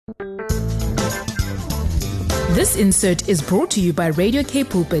This insert is brought to you by Radio K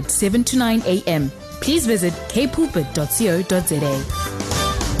Pulpit 7 to 9 a.m. Please visit kpulpit.co.za.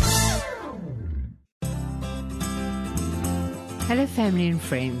 Hello family and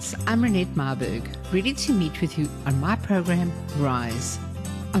friends, I'm Renette Marburg, ready to meet with you on my program, Rise.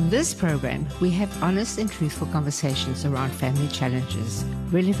 On this program, we have honest and truthful conversations around family challenges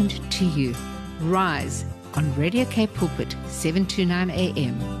relevant to you. Rise on Radio K Pulpit, 7 to 9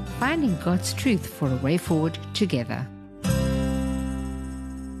 a.m. Finding God's truth for a way forward together.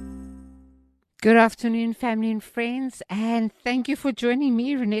 Good afternoon, family and friends, and thank you for joining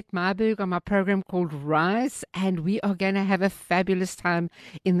me, Renette Marburg, on my program called Rise, and we are going to have a fabulous time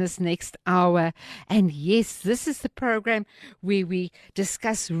in this next hour. And yes, this is the program where we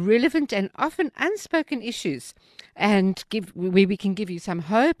discuss relevant and often unspoken issues, and where we can give you some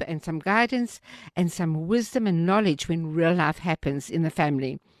hope and some guidance and some wisdom and knowledge when real life happens in the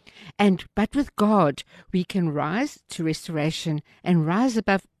family. But with God, we can rise to restoration and rise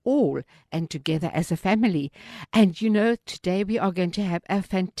above all and together as a family. And today we are going to have a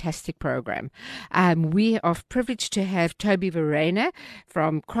fantastic program. We are privileged to have Tobie Verryene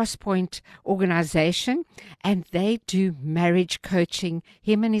from Crosspoint Organization, and they do marriage coaching.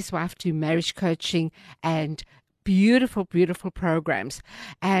 Him and his wife do marriage coaching and beautiful programs,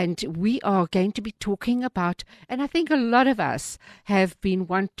 and we are going to be talking about, and I think a lot of us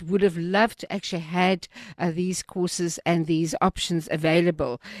would have loved to actually had these courses and these options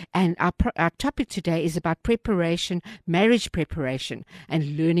available. And our topic today is about preparation, marriage preparation,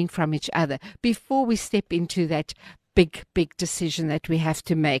 and learning from each other before we step into that big decision that we have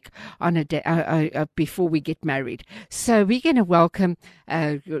to make on a day before we get married. So we're going to welcome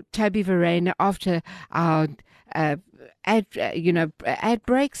Tobie Verryene after our ad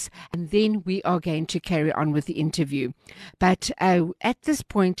breaks, and then we are going to carry on with the interview. But at this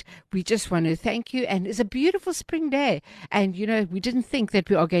point, we just want to thank you, and it's a beautiful spring day, and we didn't think that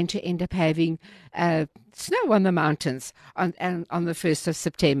we are going to end up having snow on the mountains on the 1st of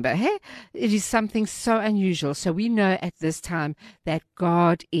September. Hey? It is something so unusual. So we know at this time that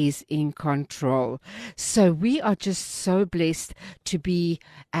God is in control. So we are just so blessed to be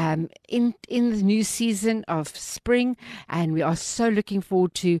in the new season of spring, and we are so looking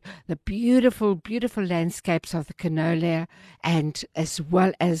forward to the beautiful landscapes of the canola, and as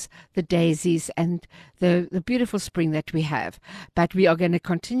well as the daisies and the beautiful spring that we have. But we are going to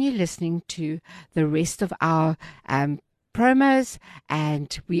continue listening to the rest of our promos,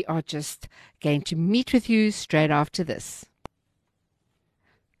 and we are just going to meet with you straight after this.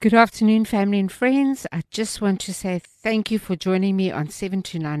 Good afternoon, family and friends. I just want to say thank you for joining me on 7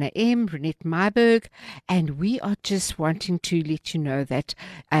 to 9 a.m., Renette Marburg, and we are just wanting to let you know that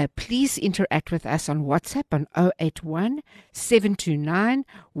please interact with us on WhatsApp on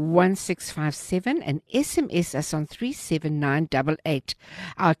 081-729-1657 and SMS us on 37988.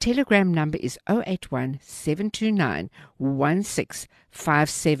 Our Telegram number is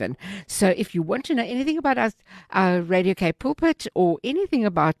 081-729-1657. So if you want to know anything about our Radio K Pulpit or anything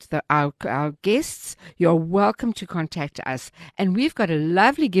about our guests, you're welcome to contact us. And we've got a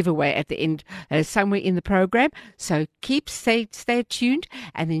lovely giveaway at the end, somewhere in the program. So stay tuned,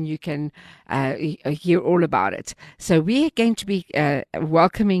 and then you can hear all about it. So we're going to be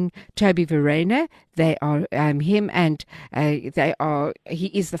welcoming Tobie Verryene. They are he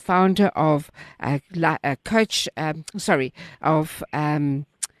is the founder of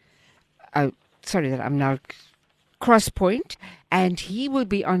Crosspoint, and he will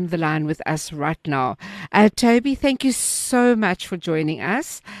be on the line with us right now. Tobie, thank you so much for joining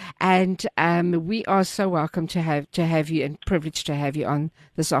us, and we are so welcome to have you and privileged to have you on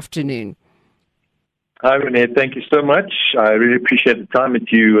this afternoon. Hi, Renette. Thank you so much. I really appreciate the time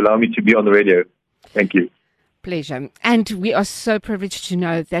that you allow me to be on the radio. Thank you. Pleasure. And we are so privileged to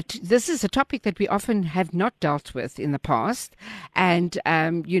know that this is a topic that we often have not dealt with in the past. And,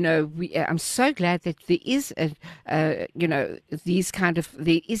 I'm so glad that there is there is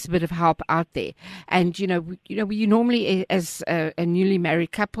a bit of help out there. And, you normally, as a newly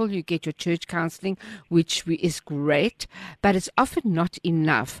married couple, you get your church counseling, which is great, but it's often not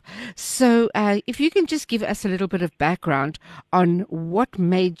enough. So if you can just give us a little bit of background on what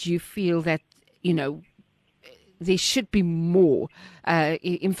made you feel that, there should be more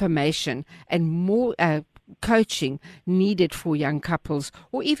information and more coaching needed for young couples,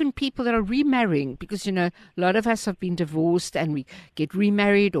 or even people that are remarrying, because a lot of us have been divorced and we get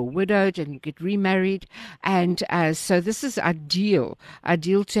remarried, or widowed and get remarried, and so this is ideal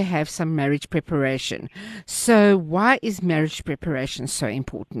to have some marriage preparation. So why is marriage preparation so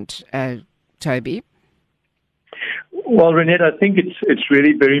important, Tobie? Well, Renette, I think it's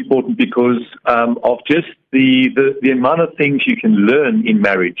really very important because of just the amount of things you can learn in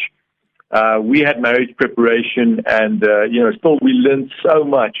marriage. We had marriage preparation, and still we learned so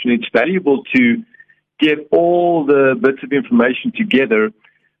much, and it's valuable to get all the bits of information together.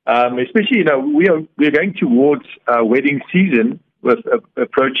 Especially, we're going towards wedding season, with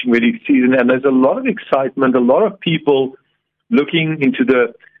approaching wedding season, and there's a lot of excitement, a lot of people looking into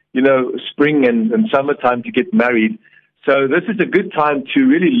the spring and summertime to get married. So this is a good time to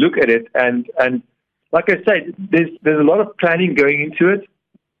really look at it, and like I said, there's a lot of planning going into it.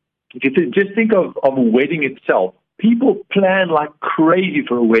 If you just think of a wedding itself, people plan like crazy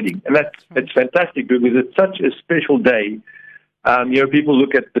for a wedding, and it's fantastic because it's such a special day. People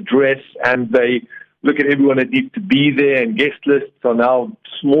look at the dress and they look at everyone that needs to be there, and guest lists are now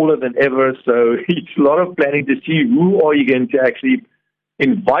smaller than ever. So it's a lot of planning to see who are you going to actually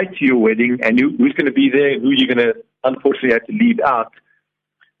invite to your wedding, and who's going to be there, and who you're going to unfortunately have to leave out.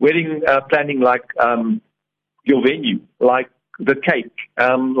 Wedding planning, like your venue, like the cake,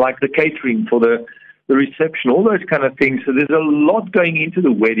 like the catering for the reception, all those kind of things. So there's a lot going into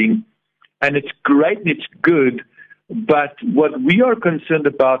the wedding, and it's great and it's good. But what we are concerned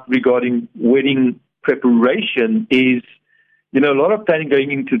about regarding wedding preparation is, a lot of planning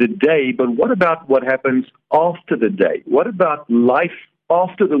going into the day, but what about what happens after the day? What about life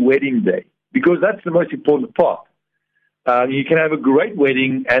after the wedding day? Because that's the most important part. You can have a great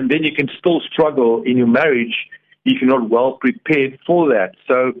wedding, and then you can still struggle in your marriage if you're not well prepared for that.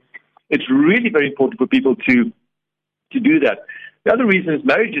 So it's really very important for people to do that. The other reason is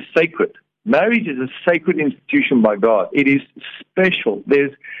marriage is sacred. Marriage is a sacred institution by God. It is special. This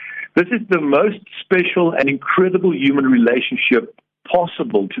is the most special and incredible human relationship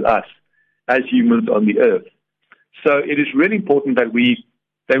possible to us as humans on the earth. So it is really important that we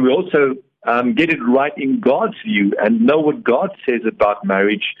also get it right in God's view and know what God says about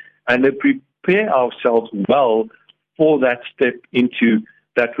marriage, and then prepare ourselves well for that step into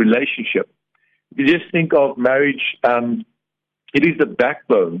that relationship. If you just think of marriage, it is the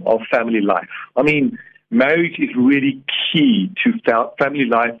backbone of family life. I mean, marriage is really key to family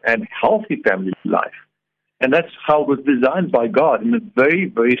life and healthy family life. And that's how it was designed by God, in a very,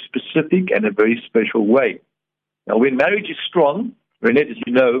 very specific and a very special way. Now, when marriage is strong, Renette, as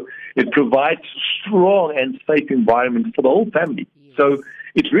you know, it provides a strong and safe environment for the whole family. Yes. So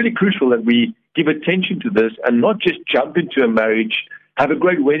it's really crucial that we give attention to this and not just jump into a marriage, have a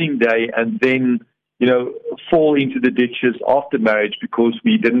great wedding day, and then fall into the ditches after marriage because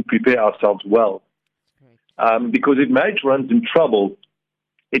we didn't prepare ourselves well. Because if marriage runs in trouble,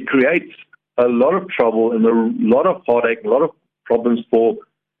 it creates a lot of trouble and a lot of heartache, a lot of problems for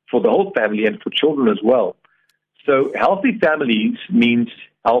the whole family and for children as well. So healthy marriages means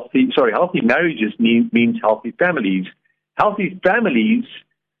healthy families. Healthy families,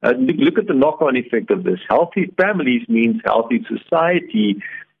 look at the knock-on effect of this. Healthy families means healthy society,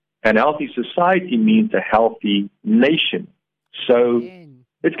 and healthy society means a healthy nation. So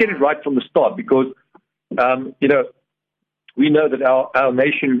let's get it right from the start, because, we know that our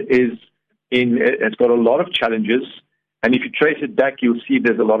nation has got a lot of challenges. And if you trace it back, you'll see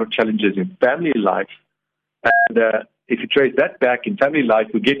there's a lot of challenges in family life. And if you trace that back in family life,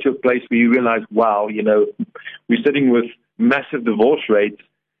 we get to a place where you realize, wow, we're sitting with massive divorce rates,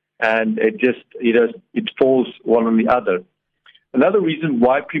 and it just, it falls one on the other. Another reason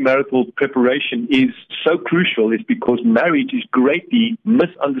why premarital preparation is so crucial is because marriage is greatly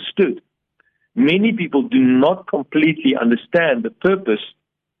misunderstood. Many people do not completely understand the purpose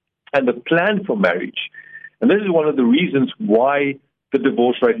and the plan for marriage. And this is one of the reasons why the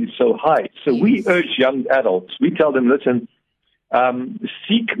divorce rate is so high. So we urge young adults, we tell them, listen,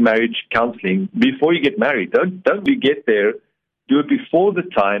 seek marriage counseling before you get married. Don't get there. Do it before the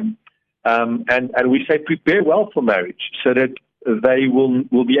time. And we say prepare well for marriage so that they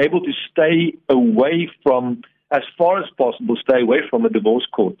will be able to stay away from, as far as possible, stay away from a divorce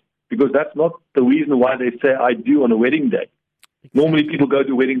court. Because that's not the reason why they say I do on a wedding day. Exactly. Normally people go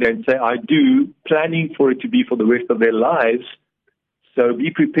to a wedding day and say I do, planning for it to be for the rest of their lives. So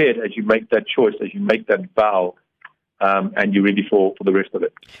be prepared as you make that choice, as you make that vow, and you're ready for the rest of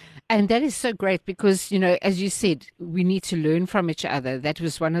it. And that is so great because, as you said, we need to learn from each other. That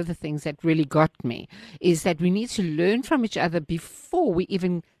was one of the things that really got me, is that we need to learn from each other before we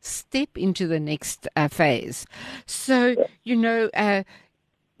even step into the next phase. So,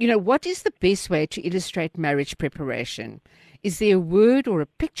 what is the best way to illustrate marriage preparation? Is there a word or a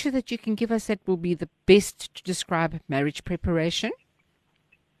picture that you can give us that will be the best to describe marriage preparation?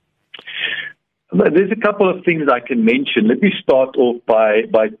 There's a couple of things I can mention. Let me start off by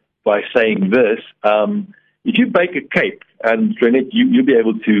saying this. if you bake a cake, and Renette, you'll be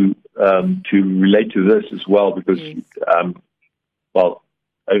able to relate to this as well, because, well,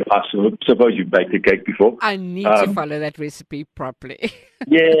 I suppose you've baked a cake before. I need to follow that recipe properly.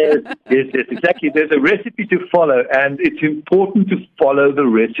 yes, exactly. There's a recipe to follow, and it's important to follow the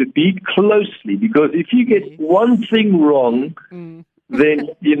recipe closely, because if you get one thing wrong, then,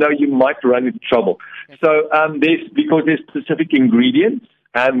 you might run into trouble. So because there's specific ingredients,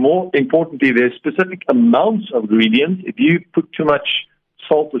 and more importantly, there's specific amounts of ingredients. If you put too much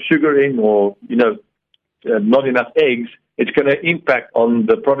salt or sugar in, or, not enough eggs, it's going to impact on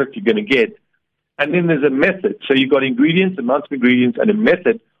the product you're going to get. And then there's a method. So you've got ingredients, amounts of ingredients, and a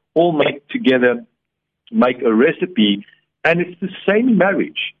method all make together, make a recipe. And it's the same in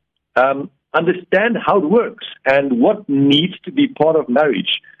marriage. Understand how it works and what needs to be part of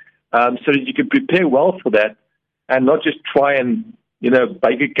marriage, so that you can prepare well for that and not just try and,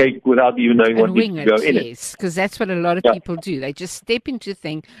 bake a cake without even knowing what needs to go in it. Yes, because that's what a lot of people do. They just step into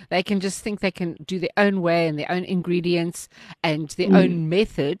things. They can just think they can do their own way and their own ingredients and their own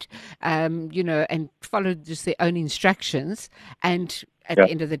method, and follow just their own instructions. And at the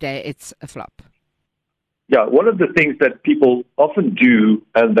end of the day, it's a flop. Yeah, one of the things that people often do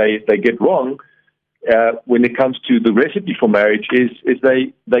and they get wrong when it comes to the recipe for marriage is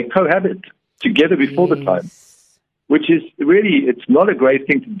they cohabit together before the time, which is really, it's not a great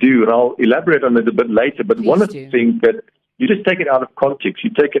thing to do, and I'll elaborate on it a bit later. But one of the things that you just take it out of context, you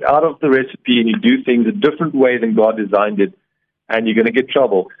take it out of the recipe and you do things a different way than God designed it, and you're going to get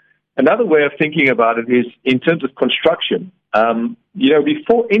trouble. Another way of thinking about it is in terms of construction.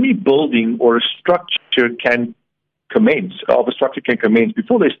 Before any building or a structure can commence,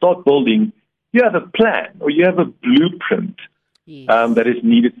 before they start building, you have a plan or you have a blueprint that is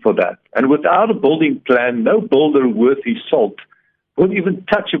needed for that. And without a building plan, no builder worth his salt will even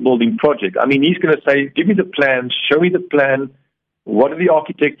touch a building project. I mean, he's going to say, give me the plan, show me the plan, what did the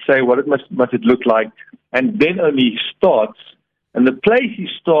architect say, what must it look like, and then only he starts. And the place he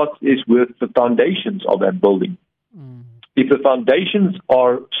starts is with the foundations of that building. If the foundations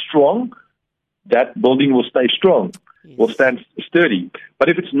are strong, that building will stay strong, will stand sturdy. But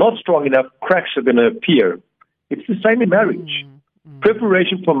if it's not strong enough, cracks are going to appear. It's the same in marriage.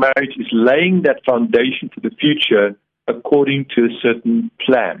 Preparation for marriage is laying that foundation for the future according to a certain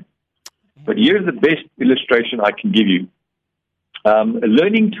plan. But here's the best illustration I can give you.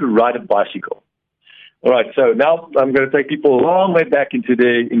 Learning to ride a bicycle. All right, so now I'm going to take people a long way back into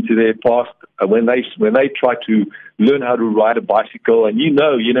their past when they try to learn how to ride a bicycle, and you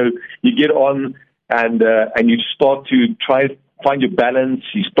get on and you start to try and find your balance.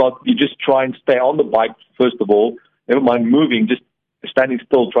 You just try and stay on the bike first of all, never mind moving, just standing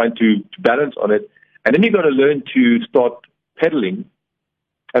still, trying to balance on it, and then you got to learn to start pedaling.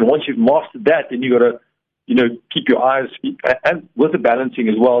 And once you've mastered that, then you got to keep your eyes, and with the balancing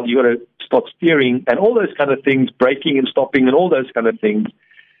as well, you got to start steering and all those kind of things, braking and stopping and all those kind of things.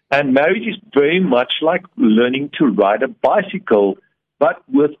 And marriage is very much like learning to ride a bicycle, but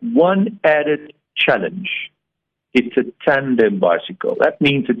with one added challenge. It's a tandem bicycle. That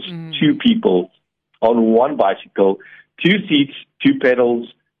means it's two people on one bicycle, two seats, two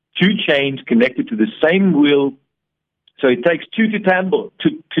pedals, two chains connected to the same wheel. So it takes two to tandem,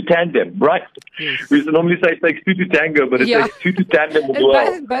 right? Yes. We used to normally say it takes two to tango, but it takes two to tandem as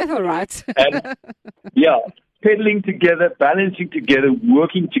well. Both are right. And, pedaling together, balancing together,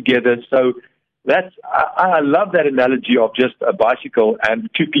 working together. So I love that analogy of just a bicycle and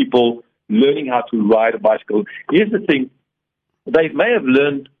two people learning how to ride a bicycle. Here's the thing. They may have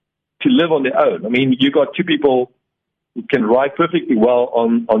learned to live on their own. I mean, you got two people who can ride perfectly well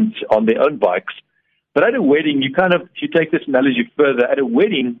on their own bikes. But at a wedding, if you take this analogy further, at a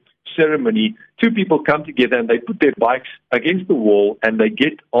wedding ceremony, two people come together and they put their bikes against the wall and they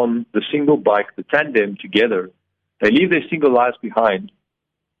get on the single bike, the tandem, together. They leave their single lives behind.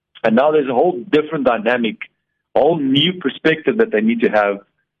 And now there's a whole different dynamic, a whole new perspective that they need to have,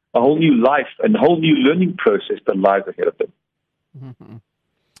 a whole new life and a whole new learning process that lies ahead of them. Mm-hmm.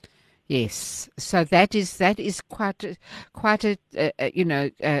 Yes, so that is quite a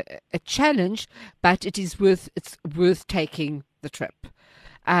challenge, but it's worth taking the trip.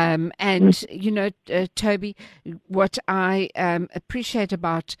 Tobie, what I appreciate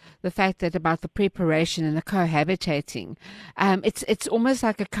about the fact that about the preparation and the cohabitating, it's almost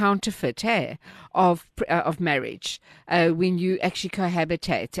like a counterfeit, of marriage. When you actually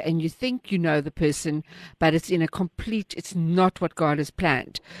cohabitate and you think you know the person, but it's it's not what God has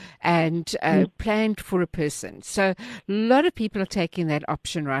planned and planned for a person. So a lot of people are taking that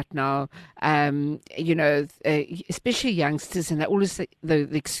option right now. Especially youngsters, and they always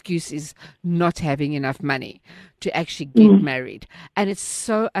the excuse is not having enough money to actually get married. And it's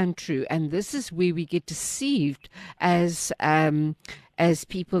so untrue. And this is where we get deceived as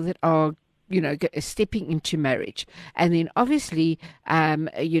people that are stepping into marriage, and then obviously,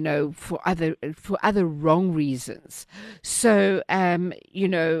 for other wrong reasons. So,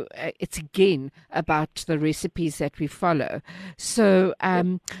 it's again about the recipes that we follow. So,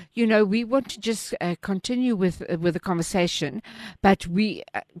 we want to just continue with the conversation, but we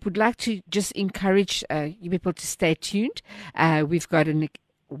would like to just encourage you people to stay tuned. We've got an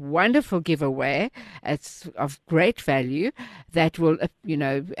wonderful giveaway. It's of great value that will,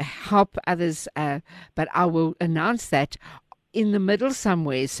 help others. But I will announce that in the middle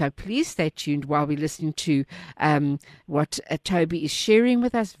somewhere. So please stay tuned while we're listening to what Tobie is sharing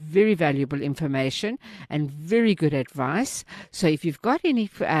with us. Very valuable information and very good advice. So if you've got any,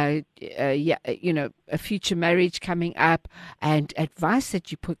 a future marriage coming up and advice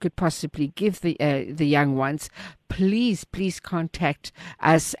that you could possibly give the young ones, please contact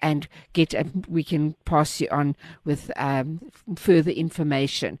us and we can pass you on with further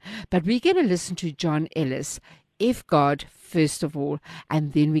information. But we're going to listen to John Ellis, If God, first of all,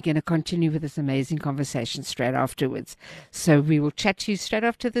 and then we're going to continue with this amazing conversation straight afterwards. So we will chat to you straight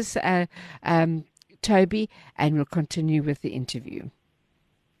after this, Tobie, and we'll continue with the interview.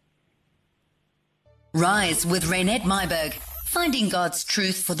 Rise with Renette Myberg, finding God's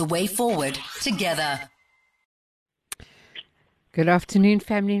truth for the way forward together. Good afternoon,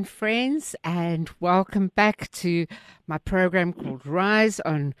 family and friends, and welcome back to my program called Rise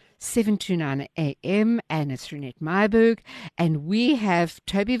on 7 to 9 a.m. And it's Renette Myberg, and we have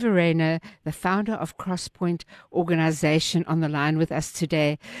Tobie Verryene, the founder of Crosspoint Organization, on the line with us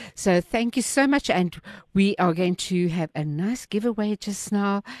today. So thank you so much, and we are going to have a nice giveaway just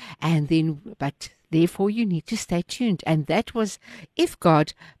now, but therefore you need to stay tuned. And that was If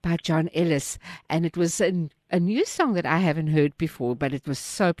God by John Ellis, and it was a new song that I haven't heard before, but it was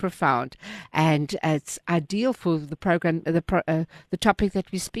so profound, and it's ideal for the program, the topic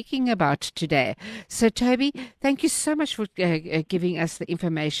that we're speaking about today. So, Tobie, thank you so much for giving us the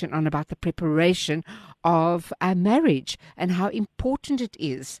information about the preparation of a marriage and how important it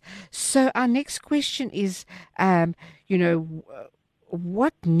is. So, our next question is,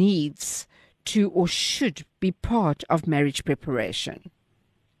 what needs to or should be part of marriage preparation?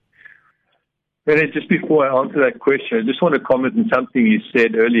 Renette, just before I answer that question, I just want to comment on something you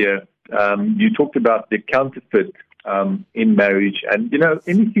said earlier. You talked about the counterfeit in marriage. And,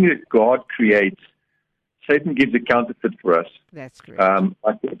 anything that God creates, Satan gives a counterfeit for us. That's great. I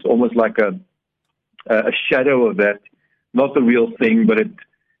think it's almost like a shadow of that, not the real thing, but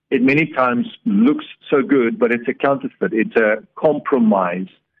it many times looks so good, but it's a counterfeit. It's a compromise.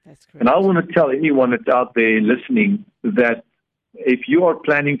 That's great. And I want to tell anyone that's out there listening that if you are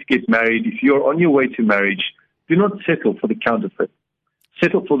planning to get married, if you're on your way to marriage, do not settle for the counterfeit.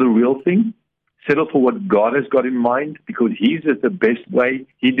 Settle for the real thing. Settle for what God has got in mind, because His is the best way.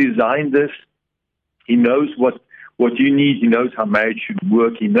 He designed this. He knows what you need. He knows how marriage should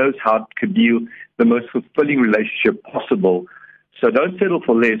work. He knows how it could be the most fulfilling relationship possible. So don't settle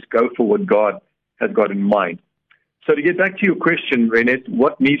for less. Go for what God has got in mind. So to get back to your question, Renette,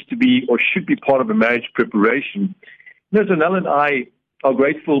 what needs to be or should be part of a marriage preparation? Zanelle and I are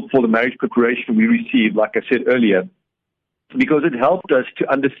grateful for the marriage preparation we received, like I said earlier, because it helped us to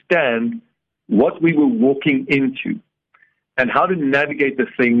understand what we were walking into and how to navigate the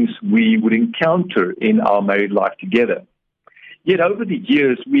things we would encounter in our married life together. Yet over the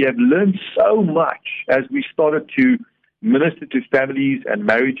years, we have learned so much as we started to minister to families and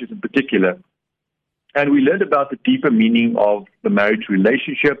marriages in particular. And we learned about the deeper meaning of the marriage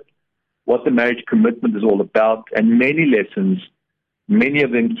relationship, what the marriage commitment is all about, and many lessons, many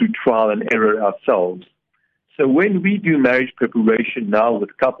of them through trial and error ourselves. So when we do marriage preparation now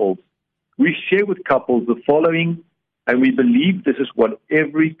with couples, we share with couples the following, and we believe this is what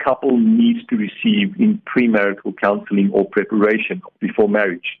every couple needs to receive in premarital counseling or preparation before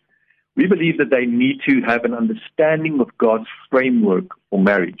marriage. We believe that they need to have an understanding of God's framework for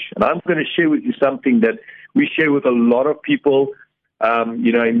marriage. And I'm going to share with you something that we share with a lot of people,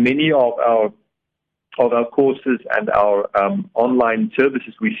 in many of our courses and our online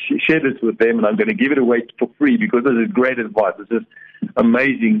services. We share this with them, and I'm going to give it away for free because this is great advice. This is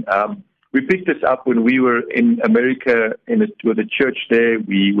amazing. We picked this up when we were in America with a church there.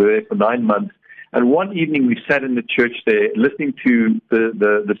 We were there for 9 months. And one evening we sat in the church there listening to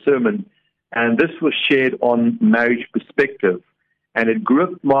the sermon, and this was shared on marriage perspective. And it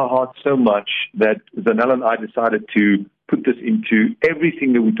gripped my heart so much that Zanelle and I decided to put this into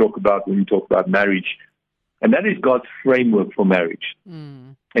everything that we talk about when we talk about marriage. And that is God's framework for marriage.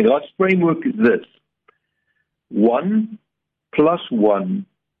 And God's framework is this: 1 plus 1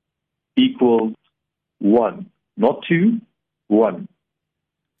 equals 1. Not 2, 1.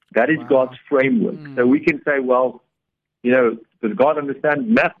 That is God's framework. So we can say, well, does God understand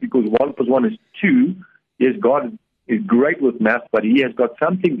math? Because 1 plus 1 is 2. Yes, God is great with math, but he has got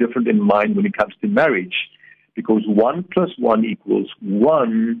something different in mind when it comes to marriage. Because 1 plus 1 equals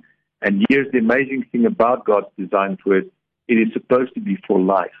 1. And here's the amazing thing about God's design for it. It is supposed to be for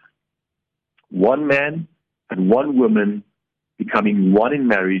life. One man and one woman becoming one in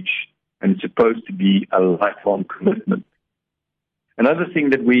marriage, and it's supposed to be a lifelong commitment. Another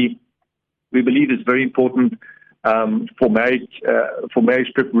thing that we believe is very important for marriage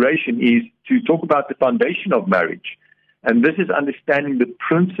preparation is to talk about the foundation of marriage. And this is understanding the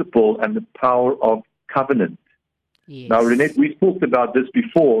principle and the power of covenant. Yes. Now, Renette, we talked about this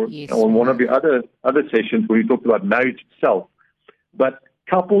before on one of the other sessions where we talked about marriage itself. But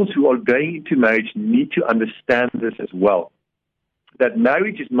couples who are going into marriage need to understand this as well, that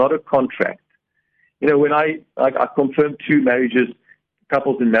marriage is not a contract. When I confirmed 2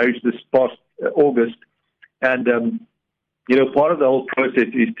 couples in marriage this past August, and part of the whole process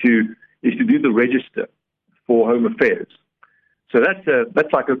is to do the register for home affairs. So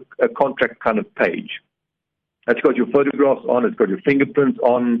that's like a contract kind of page. It's got your photographs on, it's got your fingerprints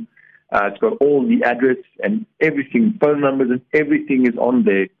on, it's got all the address and everything, phone numbers and everything is on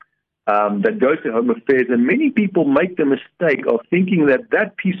there that goes to home affairs. And many people make the mistake of thinking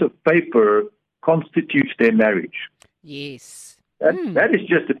that piece of paper constitutes their marriage. Yes. That is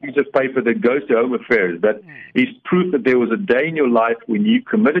just a piece of paper that goes to home affairs. That is proof that there was a day in your life when you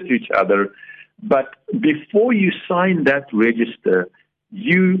committed to each other. But before you sign that register,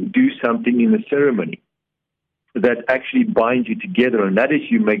 you do something in the ceremony that actually binds you together, and that is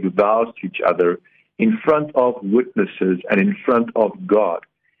you make vows to each other in front of witnesses and in front of God.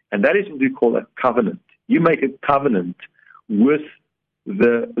 And that is what we call a covenant. You make a covenant with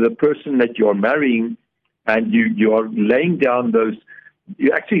the person that you're marrying, and you are laying down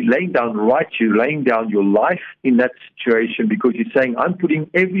you're actually laying down rights, you're laying down your life in that situation, because you're saying, I'm putting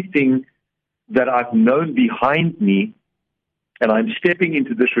everything that I've known behind me, and I'm stepping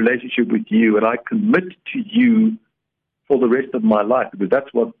into this relationship with you, and I commit to you for the rest of my life, because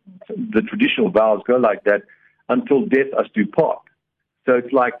that's what the traditional vows go like that, until death us do part. So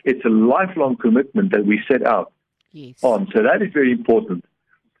it's a lifelong commitment that we set out on. So that is very important.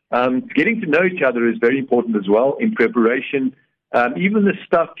 Getting to know each other is very important as well in preparation. Even the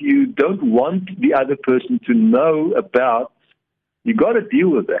stuff you don't want the other person to know about, you got to deal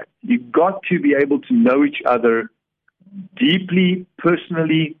with that. You've got to be able to know each other deeply,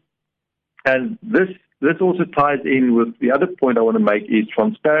 personally, and this also ties in with the other point I want to make is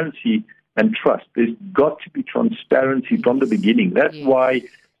transparency and trust. There's got to be transparency from the beginning. That's why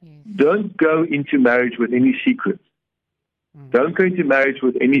don't go into marriage with any secrets. Don't go into marriage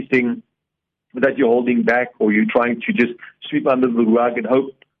with anything that you're holding back or you're trying to just sweep under the rug and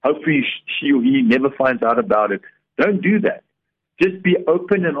hopefully she or he never finds out about it. Don't do that. Just be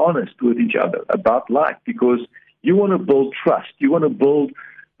open and honest with each other about life, because you want to build trust. You want to build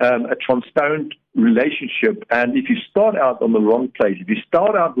a transparent relationship. And if you start out on the wrong place, if you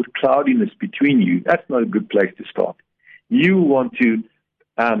start out with cloudiness between you, that's not a good place to start. You want to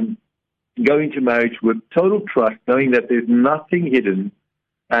go into marriage with total trust, knowing that there's nothing hidden,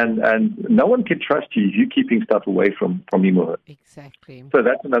 and no one can trust you if you're keeping stuff away from him or her. Exactly. So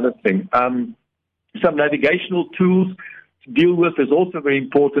that's another thing. Some navigational tools to deal with is also very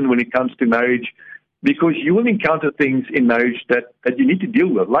important when it comes to marriage, because you will encounter things in marriage that you need to deal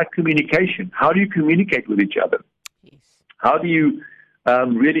with, like communication. How do you communicate with each other? Yes. How do you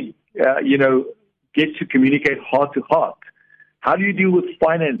really, get to communicate heart to heart? How do you deal with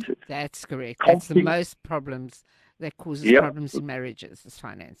finances? That's correct. That's the most problems that causes problems in marriages, is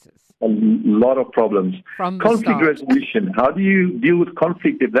finances. A lot of problems. From the conflict start. resolution. How do you deal with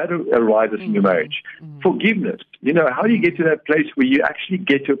conflict if that arises in your marriage? Forgiveness. How do you get to that place where you actually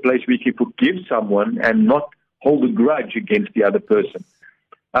get to a place where you can forgive someone and not hold a grudge against the other person?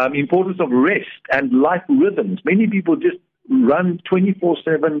 Importance of rest and life rhythms. Many people just run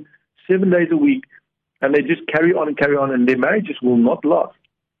 24/7, 7 days a week, and they just carry on, and their marriages will not last.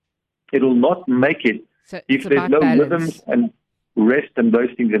 It will not make it if there's no rhythms and rest and those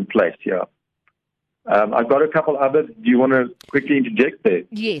things in place. I've got a couple others. Do you want to quickly interject there?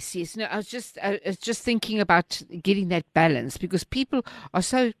 Yes. No, I was just thinking about getting that balance, because people are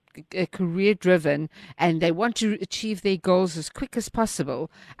so career driven and they want to achieve their goals as quick as possible.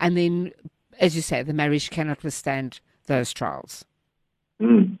 And then, as you say, the marriage cannot withstand those trials.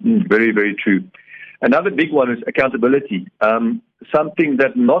 Very, very true. Another big one is accountability, something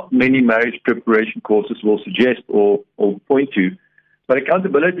that not many marriage preparation courses will suggest or point to. But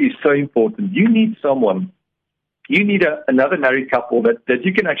accountability is so important. You need someone, you need another married couple that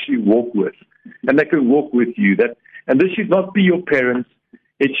you can actually walk with, and they can walk with you. And this should not be your parents.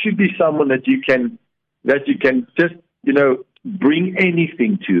 It should be someone that you can just, bring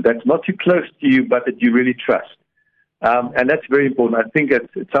anything to, that's not too close to you, but that you really trust. And that's very important. I think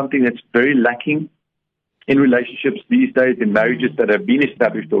it's something that's very lacking in relationships these days, in marriages that have been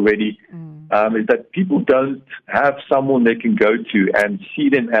established already, is that people don't have someone they can go to and see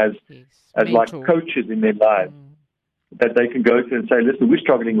them as like coaches in their lives, that they can go to and say, listen, we're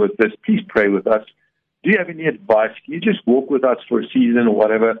struggling with this. Please pray with us. Do you have any advice? Can you just walk with us for a season or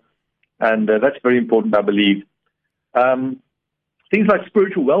whatever? And that's very important, I believe. Things like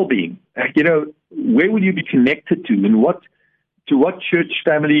spiritual well-being. Where will you be connected to, and to what church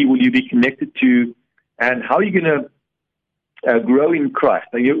family will you be connected to, and how are you going to grow in Christ?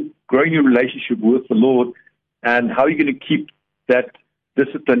 Are you growing your relationship with the Lord, and how are you going to keep that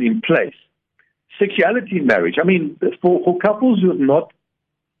discipline in place? Sexuality in marriage. I mean, for couples who have not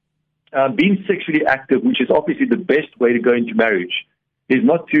been sexually active, which is obviously the best way to go into marriage, is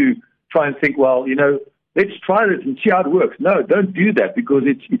not to try and think, well, let's try this and see how it works. No, don't do that, because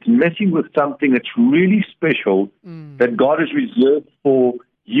it's messing with something that's really special that God has reserved for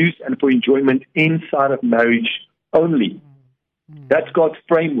use and for enjoyment inside of marriage only. That's God's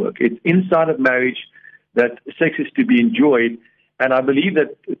framework. It's inside of marriage that sex is to be enjoyed. And I believe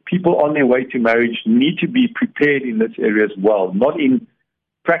that people on their way to marriage need to be prepared in this area as well, not in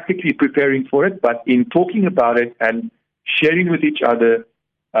practically preparing for it, but in talking about it and sharing with each other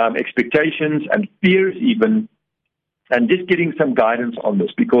expectations and fears even, and just getting some guidance on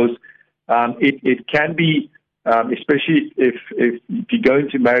this, because it can be, especially if you go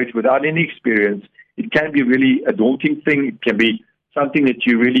into marriage without any experience, it can be really a daunting thing. It can be something that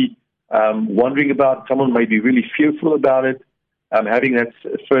you're really wondering about. Someone may be really fearful about it, having that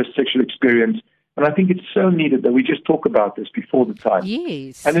first sexual experience. And I think it's so needed that we just talk about this before the time.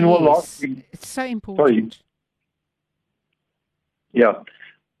 Yes. And then one last thing. It's so important. Sorry. Yeah.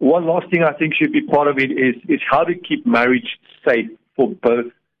 One last thing I think should be part of it is how to keep marriage safe for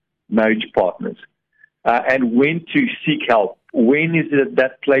both marriage partners, and when to seek help. When is it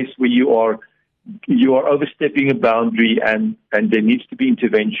that place where you are overstepping a boundary and there needs to be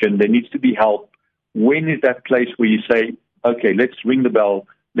intervention, there needs to be help? When is that place where you say, okay, let's ring the bell,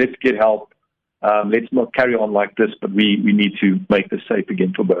 let's get help, let's not carry on like this, but we need to make this safe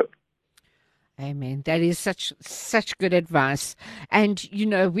again for both. Amen. That is such good advice. And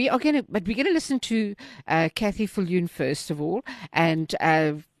we're going to listen to Kathy Verryene first of all, and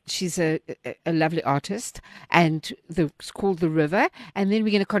she's a lovely artist, and it's called The River. And then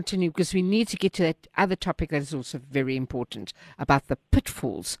we're going to continue, because we need to get to that other topic that is also very important, about the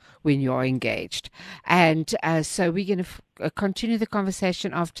pitfalls when you are engaged. And so we're going to continue the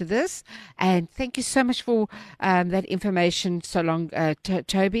conversation after this. And thank you so much for that information so long,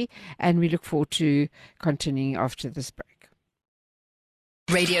 Tobie. And we look forward to continuing after this break.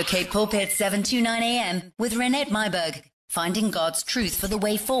 Radio Cape Pulpit 729 AM with Renette Myberg. Finding God's truth for the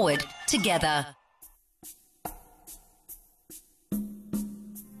way forward together.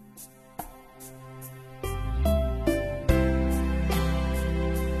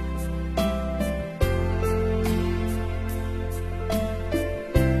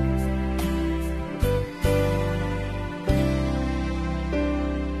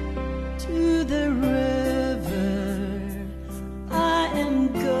 To the river I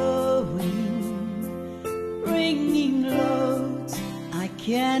am going, bringing loads I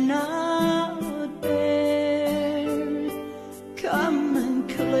cannot bear. Come and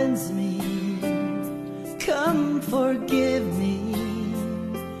cleanse me, come forgive me,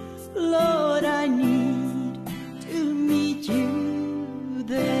 Lord, I need to meet you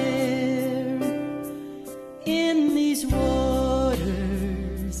there. In these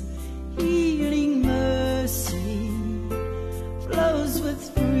waters, healing mercy flows with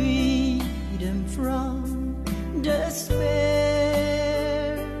freedom from despair.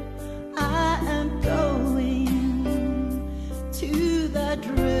 I am going to that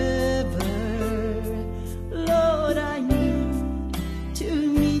river, Lord, I need to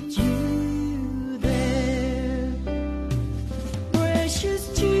meet you there. Precious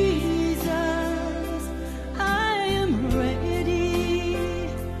Jesus, I am ready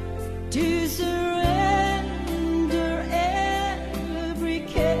to surrender every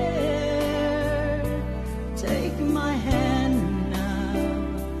care. Take my hand now,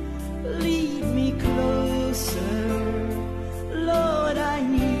 lead me closer, Lord, I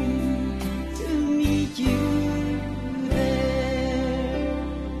need to meet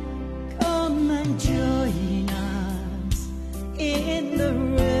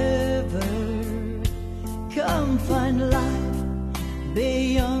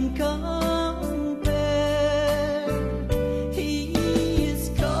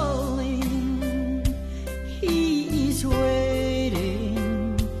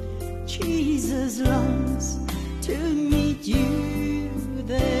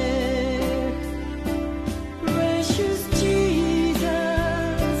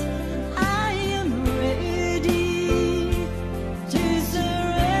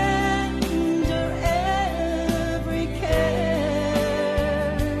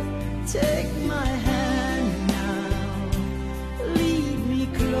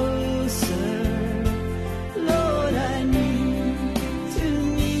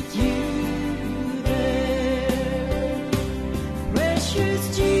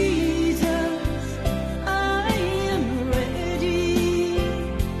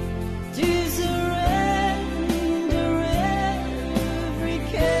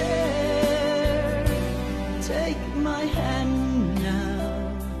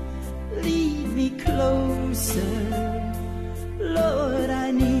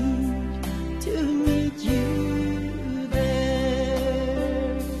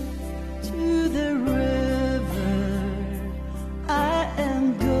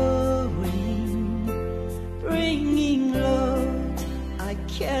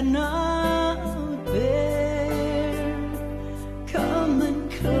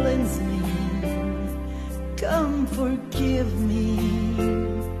come forgive me.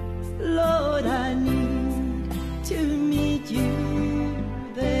 Lord, I need to meet you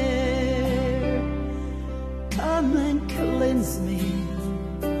there. Come and cleanse me.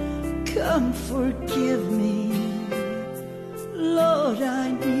 Come forgive me. Lord,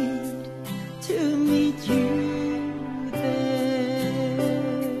 I need to meet you there.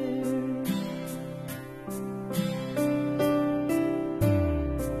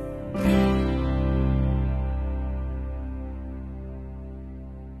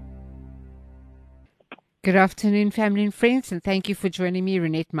 Good afternoon, family and friends, and thank you for joining me,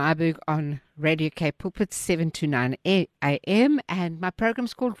 Renette Marburg, on Radio K Pulpit 7 to 9 a.m. and my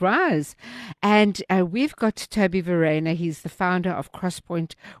program's called Rise. And we've got Tobie Verryene. He's the founder of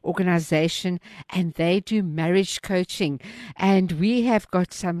Crosspoint Organization, and they do marriage coaching. And we have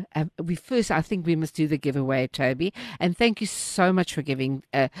got some, I think we must do the giveaway, Tobie. And thank you so much for giving,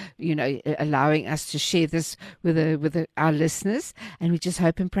 allowing us to share this with our listeners. And we just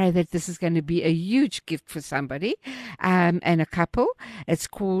hope and pray that this is going to be a huge gift for somebody and a couple. It's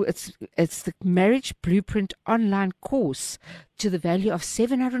the Marriage Blueprint online course to the value of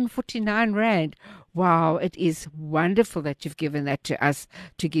 749 Rand. Wow, it is wonderful that you've given that to us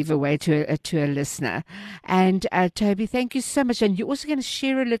to give away to a listener. And Tobie, thank you so much. And you're also going to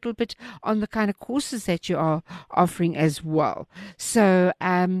share a little bit on the kind of courses that you are offering as well. So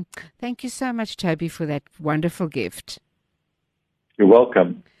thank you so much, Tobie, for that wonderful gift. You're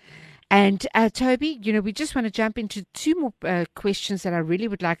welcome. And Tobie, we just want to jump into two more questions that I really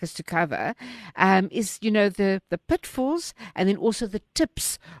would like us to cover. The pitfalls and then also the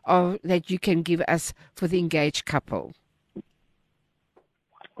tips that you can give us for the engaged couple.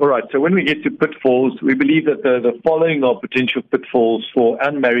 All right. So when we get to pitfalls, we believe that the following are potential pitfalls for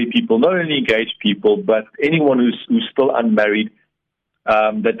unmarried people, not only engaged people, but anyone who's still unmarried,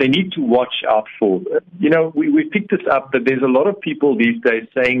 that they need to watch out for. We picked this up that there's a lot of people these days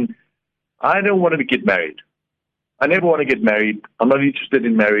saying, I don't want to get married. I never want to get married. I'm not interested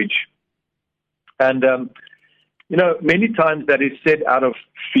in marriage. And, many times that is said out of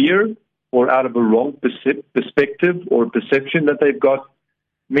fear or out of a wrong perspective or perception that they've got.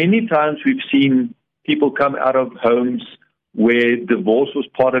 Many times we've seen people come out of homes where divorce was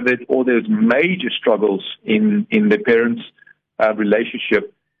part of it, or there's major struggles in their parents'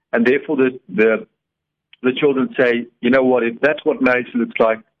 relationship. And therefore the children say, you know what, if that's what marriage looks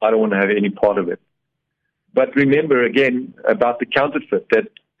like, I don't want to have any part of it. But remember, again, about the counterfeit, that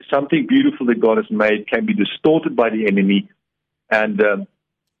something beautiful that God has made can be distorted by the enemy, and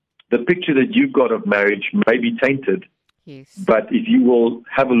the picture that you've got of marriage may be tainted. Yes. But if you will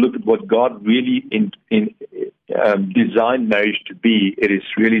have a look at what God really designed marriage to be, it is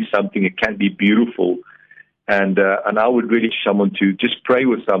really something that can be beautiful. And I would really someone to just pray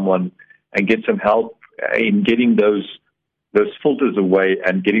with someone and get some help in getting those filters away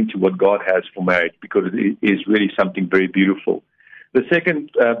and getting to what God has for marriage, because it is really something very beautiful. The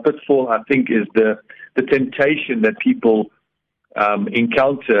second pitfall, I think, is the temptation that people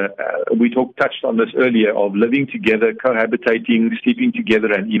encounter. We touched on this earlier, of living together, cohabitating, sleeping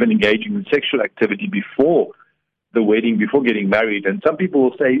together, and even engaging in sexual activity before the wedding, before getting married. And some people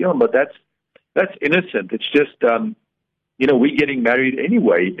will say, but that's innocent. It's just, we're getting married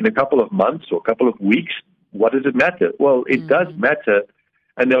anyway in a couple of months or a couple of weeks. What does it matter? Well, it does matter.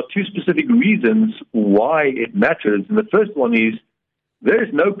 And there are two specific reasons why it matters. And the first one is there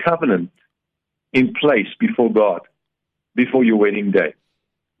is no covenant in place before God, before your wedding day.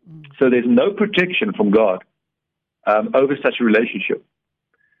 So there's no protection from God over such a relationship.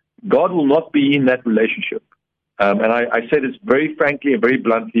 God will not be in that relationship. And I say this very frankly and very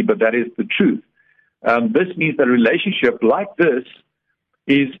bluntly, but that is the truth. This means that a relationship like this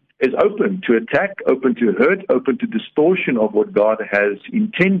is open to attack, open to hurt, open to distortion of what God has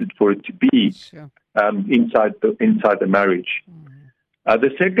intended for it to be inside the marriage.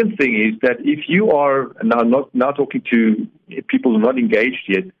 The second thing is that if you are, now not talking to people who are not engaged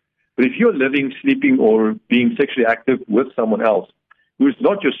yet, but if you're living, sleeping, or being sexually active with someone else who is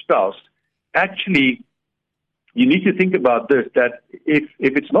not your spouse, actually, you need to think about this, that if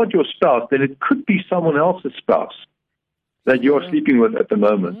it's not your spouse, then it could be someone else's spouse that you're sleeping with at the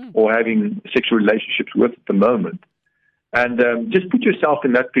moment or having sexual relationships with at the moment. And just put yourself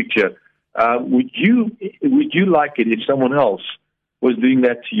in that picture. Would you like it if someone else was doing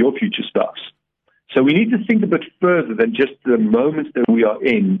that to your future spouse? So we need to think a bit further than just the moments that we are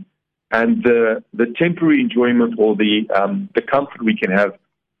in and the temporary enjoyment or the comfort we can have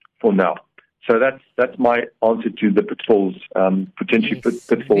for now. So that's my answer to the pitfalls, potentially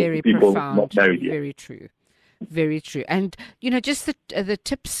pitfalls for people profound, not married yet. Very true. Very true. And, just the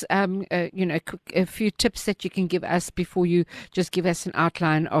tips, a few tips that you can give us before you just give us an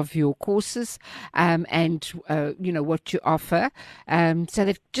outline of your courses, and, what you offer, so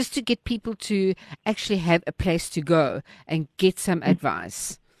that just to get people to actually have a place to go and get some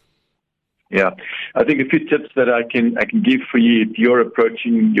advice. Yeah, I think a few tips that I can give for you if you're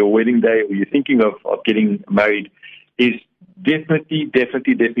approaching your wedding day or you're thinking of getting married is definitely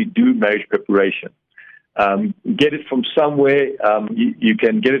do marriage preparation. Get it from somewhere. You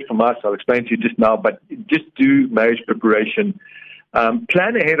can get it from us. I'll explain to you just now, but just do marriage preparation.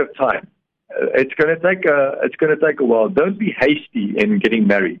 Plan ahead of time. It's going to take a while. Don't be hasty in getting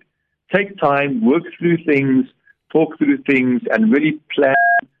married. Take time, work through things, talk through things, and really plan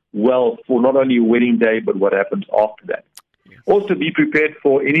well for not only your wedding day, but what happens after that. Yes. Also be prepared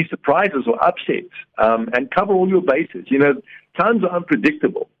for any surprises or upsets, and cover all your bases. Times are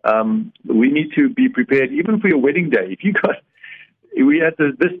unpredictable. We need to be prepared even for your wedding day. We're at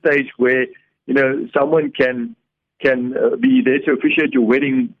this stage where, someone can be there to appreciate your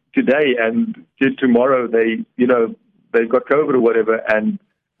wedding today, and tomorrow they've got COVID or whatever, and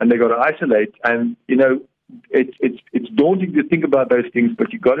they got to isolate, and, it's daunting to think about those things,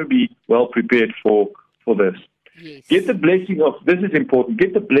 but you've got to be well prepared for this. Yes. Get the blessing of, this is important,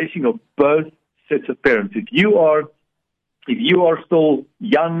 get the blessing of both sets of parents. If you are still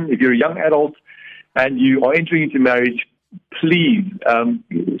young, if you're a young adult and you are entering into marriage, please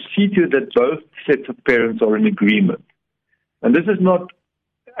see to it that both sets of parents are in agreement. And this is not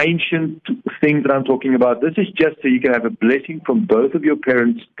ancient things that I'm talking about. This is just so you can have a blessing from both of your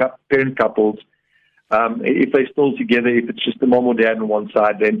parent couples. If they're still together, if it's just the mom or dad on one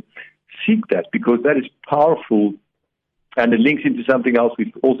side, then seek that, because that is powerful, and it links into something else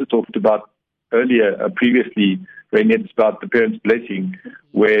we've also talked about earlier, previously, Renette, about the parents' blessing,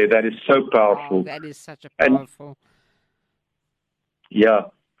 where that is so powerful. Oh, that is such a powerful. Yeah.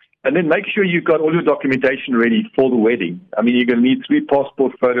 And then make sure you've got all your documentation ready for the wedding. I mean, you're going to need 3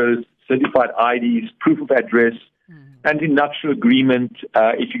 passport photos, certified IDs, proof of address, and in nuptial agreement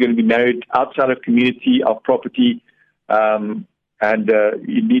if you're going to be married outside of community of property. And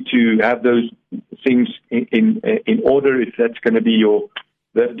you need to have those things in order if that's going to be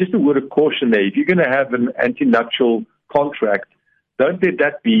just a word of caution there. If you're going to have an anti-nuptial contract, don't let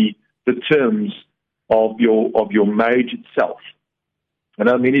that be the terms of your marriage itself. I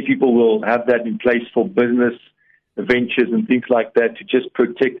know many people will have that in place for business ventures and things like that to just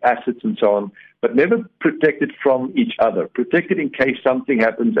protect assets and so on, but never protect it from each other. Protect it in case something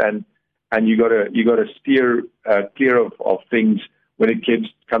happens, and you got to steer clear of things when it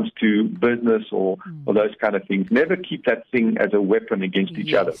comes to business or those kind of things. Never keep that thing as a weapon against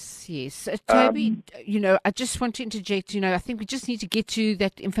each other. Yes. Tobie, I just want to interject. I think we just need to get to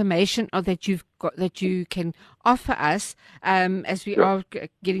that information that you've got, that you can offer us as we are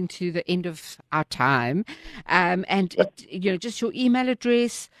getting to the end of our time. Just your email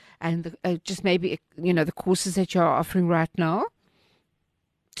address and just maybe, the courses that you're offering right now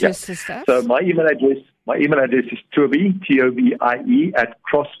to assist us. So my email address is Tobie, Tobie, at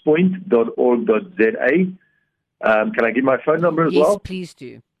crosspoint.org.za. Can I give my phone number as well? Yes, please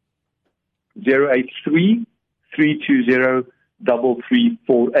do.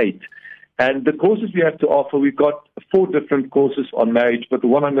 083-320-3348. And the courses we have to offer, we've got 4 different courses on marriage, but the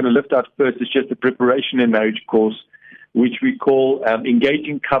one I'm going to lift out first is just the preparation in marriage course, which we call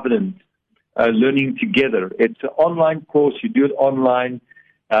Engaging Covenant, Learning Together. It's an online course. You do it online.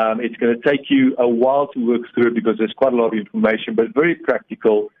 It's going to take you a while to work through it because there's quite a lot of information, but very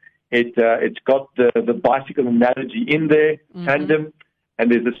practical. It's got the bicycle analogy in there, tandem, and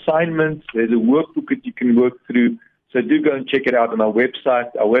there's assignments. There's a workbook that you can work through. So do go and check it out on our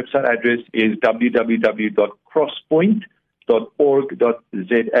website. Our website address is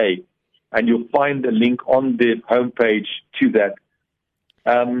www.crosspoint.org.za, and you'll find a link on the homepage to that.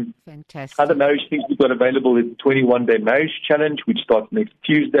 Fantastic. Other marriage things we've got available is the 21-day marriage challenge, which starts next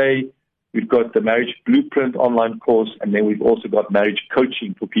Tuesday. We've got the marriage blueprint online course, and then we've also got marriage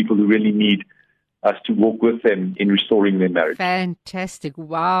coaching for people who really need us to walk with them in restoring their marriage. Fantastic.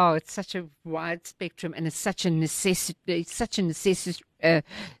 Wow. It's such a wide spectrum, and it's such a necessary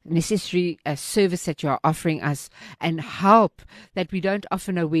service that you are offering us, and help that we don't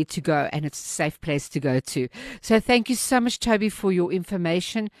often know where to go, and it's a safe place to go to. So thank you so much, Tobie, for your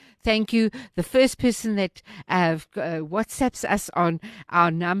information. Thank you. The first person that WhatsApps us on our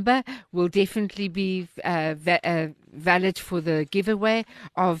number will definitely be valid for the giveaway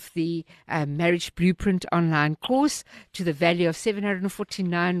of the Marriage Blueprint online course to the value of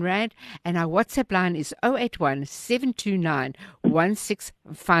 749 Rand. And our WhatsApp line is 081 729 17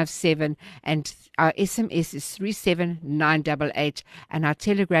 3657, and our SMS is 37988, and our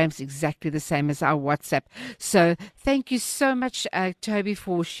Telegram is exactly the same as our WhatsApp. So thank you so much, Tobie,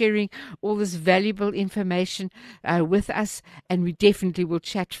 for sharing all this valuable information with us, and we definitely will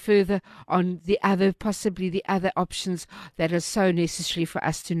chat further on possibly the other options that are so necessary for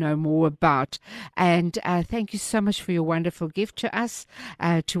us to know more about. And thank you so much for your wonderful gift to us,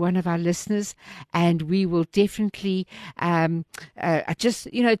 to one of our listeners, and we will definitely it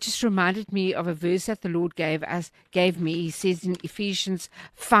just reminded me of a verse that the Lord gave me. He says in Ephesians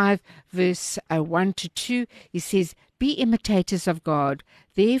 5 verse 1 to 2, he says, "Be imitators of God,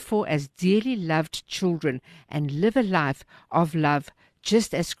 therefore as dearly loved children, and live a life of love,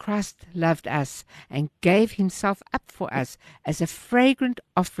 just as Christ loved us and gave himself up for us as a fragrant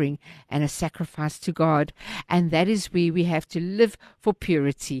offering and a sacrifice to God." And that is where we have to live for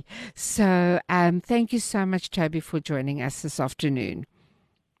purity. So thank you so much, Tobie, for joining us this afternoon.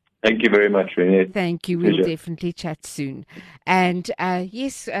 Thank you very much, Renee. Thank you. We'll definitely chat soon. And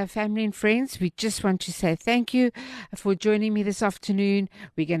yes, family and friends, we just want to say thank you for joining me this afternoon.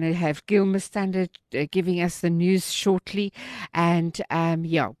 We're going to have Gilmer Standard giving us the news shortly. And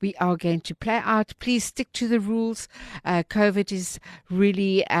we are going to play out. Please stick to the rules. COVID is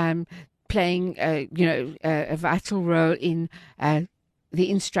really playing a vital role in the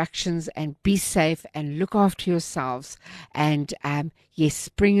instructions, and be safe and look after yourselves. And yes,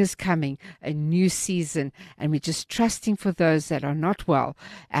 spring is coming, a new season, and we're just trusting for those that are not well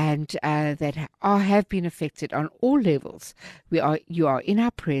and that have been affected on all levels. You are in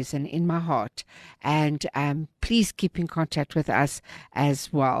our prayers and in my heart, and please keep in contact with us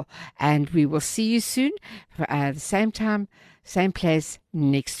as well. And we will see you soon, the same time, same place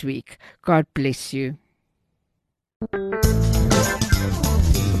next week. God bless you.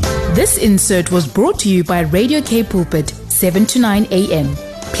 This insert was brought to you by Radio K Pulpit, 7 to 9 a.m.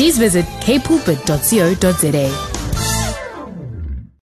 Please visit kpulpit.co.za.